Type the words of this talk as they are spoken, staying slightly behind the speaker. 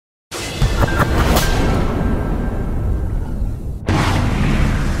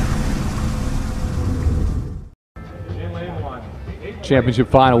Championship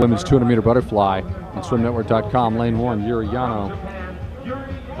final, women's 200-meter butterfly on swimnetwork.com. Lane 1, Yuri Yano.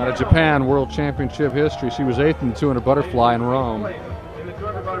 Out of Japan, World Championship history. She was 8th in the 200 butterfly in Rome.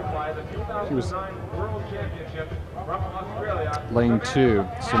 She was Lane 2,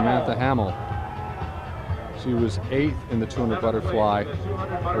 Samantha Hamill. She was 8th in the 200 butterfly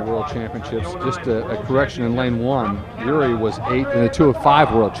at World Championships. Just a correction in Lane 1. Yuri was 8th in the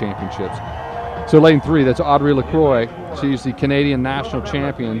 205 World Championships. So Lane 3, that's Audrey LaCroix. She's the Canadian national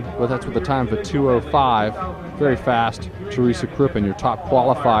champion, but that's with the time of a 2:05. Very fast. Teresa Crippen, your top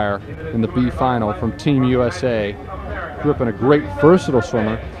qualifier in the B final from Team USA. Crippen, a great versatile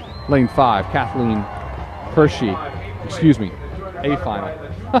swimmer. Lane 5, Kathllen Hersey. Excuse me, A final.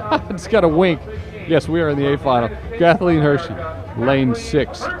 Just got a wink. Yes, we are in the A final. Kathllen Hersey. Lane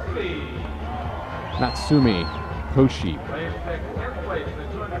 6, Natsumi Hoshi.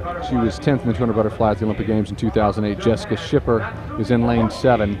 She was 10th in the 200 butterfly at the Olympic Games in 2008. Jessicah Schipper is in Lane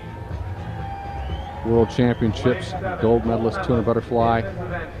 7. World Championships, gold medalist 200 butterfly.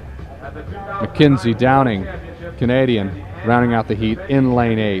 Mackenzie Downing, Canadian, rounding out the heat in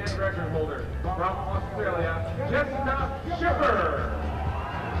Lane 8.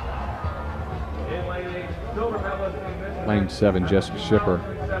 Lane 7, Jessicah Schipper.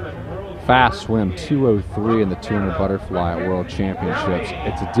 Fast swim, 2:03 in the 200 butterfly at World Championships.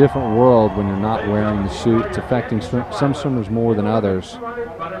 It's a different world when you're not wearing the suit. It's affecting some swimmers more than others.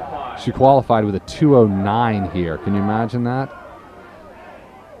 She qualified with a 2:09 here. Can you imagine that?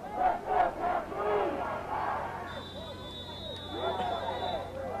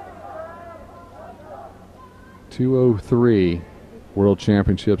 .203 World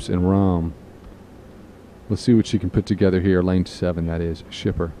Championships in Rome. Let's see what she can put together here. Lane 7, that is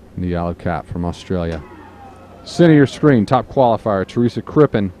Schipper in the yellow cap from Australia. Center of your screen, top qualifier, Teresa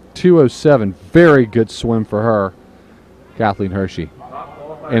Crippen, 2:07. Very good swim for her. Kathllen Hersey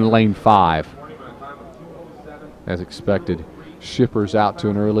in Lane 5. As expected, Schipper's out to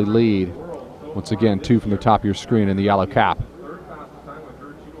an early lead. Once again, 2 from the top of your screen in the yellow cap.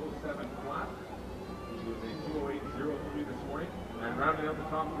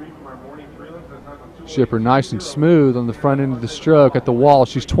 Schipper nice and smooth on the front end of the stroke at the wall.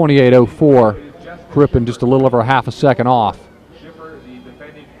 She's 28:04. Crippen just a little over half a second off.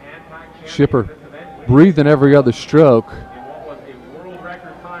 Schipper breathing every other stroke.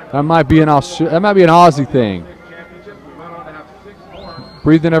 That might be an Aussie thing.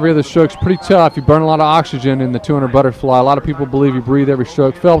 Breathing every other stroke's pretty tough. You burn a lot of oxygen in the 200 butterfly. A lot of people believe you breathe every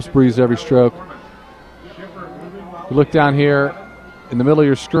stroke. Phelps breathes every stroke. You look down here in the middle of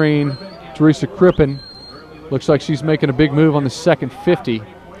your screen. Teresa Crippen looks like she's making a big move on the second 50.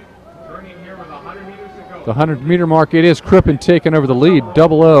 The 100-meter mark, it is Crippen taking over the lead,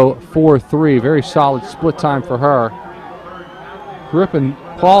 00:43. Very solid split time for her. Crippen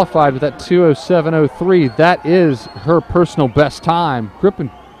qualified with that 2:07:03. That is her personal best time. Crippen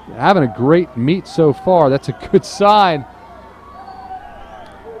having a great meet so far. That's a good sign.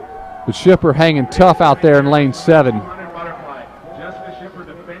 But Schipper hanging tough out there in Lane 7.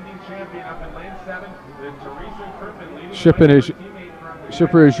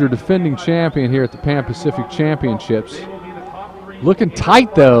 Schipper is your defending champion here at the Pan-Pacific Championships. Looking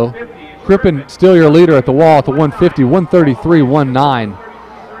tight though. Crippen still your leader at the wall at the 150, 133.19.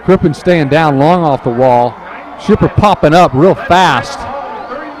 Crippen staying down long off the wall. Schipper popping up real fast.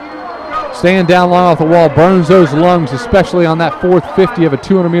 Staying down long off the wall, burns those lungs, especially on that fourth 50 of a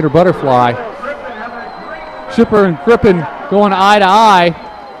 200-meter butterfly. Schipper and Crippen going eye to eye.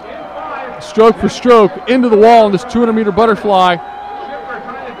 Stroke for stroke into the wall in this 200-meter butterfly.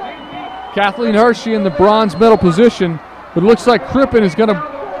 Kathllen Hersey in the bronze medal position, but it looks like Crippen is going to,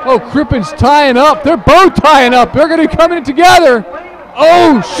 Crippen's tying up. They're both tying up. They're going to come in together.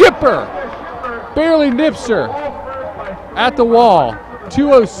 Oh, Schipper barely nips her at the wall.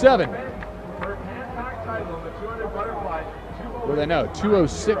 2:07. What do they know?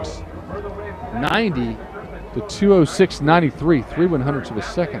 2:06.90 to 2:06.93. 3/100ths of a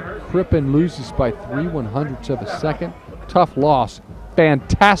second. Crippen loses by 3/100ths of a second. Tough loss.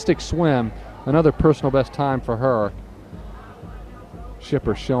 Fantastic swim. Another personal best time for her.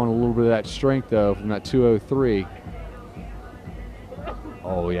 Schipper showing a little bit of that strength though from that 2:03.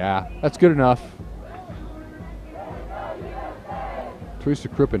 Oh yeah, that's good enough. Teresa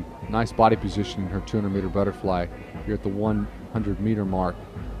Crippen, nice body position in her 200-meter butterfly here at the 100-meter mark.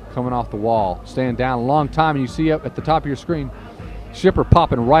 Coming off the wall, staying down a long time, and you see up at the top of your screen, Schipper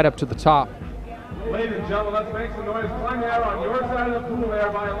popping right up to the top. Ladies and gentlemen, let's make some noise. Climb out on your side of the pool there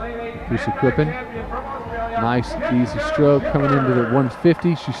by Lane 8. Teresa Crippen, nice easy stroke coming into the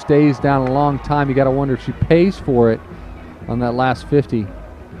 150. She stays down a long time. You got to wonder if she pays for it on that last 50.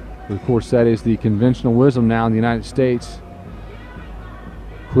 Of course, that is the conventional wisdom now in the United States.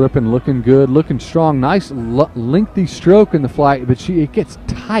 Crippen looking good, looking strong. Nice lengthy stroke in the flight, but it gets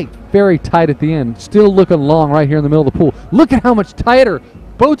tight, very tight at the end. Still looking long right here in the middle of the pool. Look at how much tighter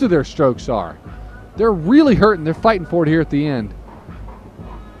both of their strokes are. They're really hurting. They're fighting for it here at the end.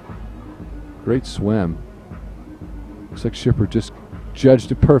 Great swim. Looks like Schipper just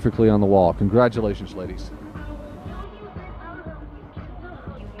judged it perfectly on the wall. Congratulations, ladies.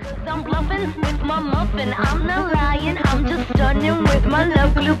 I'm bluffing with my muffin. I'm not lying, I'm just stunning with my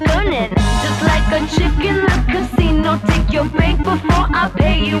love glue gunning. Just like a chick in the casino, take your bank before I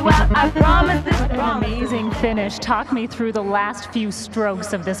pay you out. I promise this. What an amazing finish. Talk me through the last few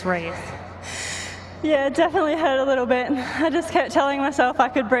strokes of this race. Yeah, it definitely hurt a little bit. I just kept telling myself I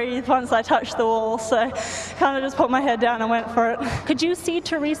could breathe once I touched the wall, so kind of just put my head down and went for it. Could you see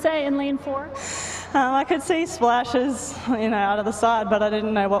Teresa in lane 4? I could see splashes, out of the side, but I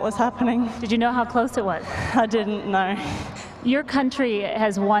didn't know what was happening. Did you know how close it was? I didn't know. Your country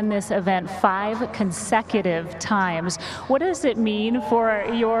has won this event 5 consecutive times. What does it mean for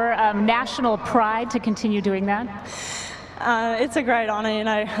your national pride to continue doing that? It's a great honour,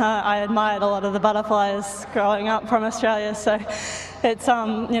 I admired a lot of the butterflies growing up from Australia, so it's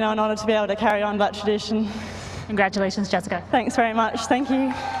an honour to be able to carry on that tradition. Congratulations, Jessicah. Thanks very much. Thank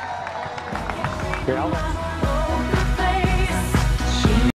you. Okay,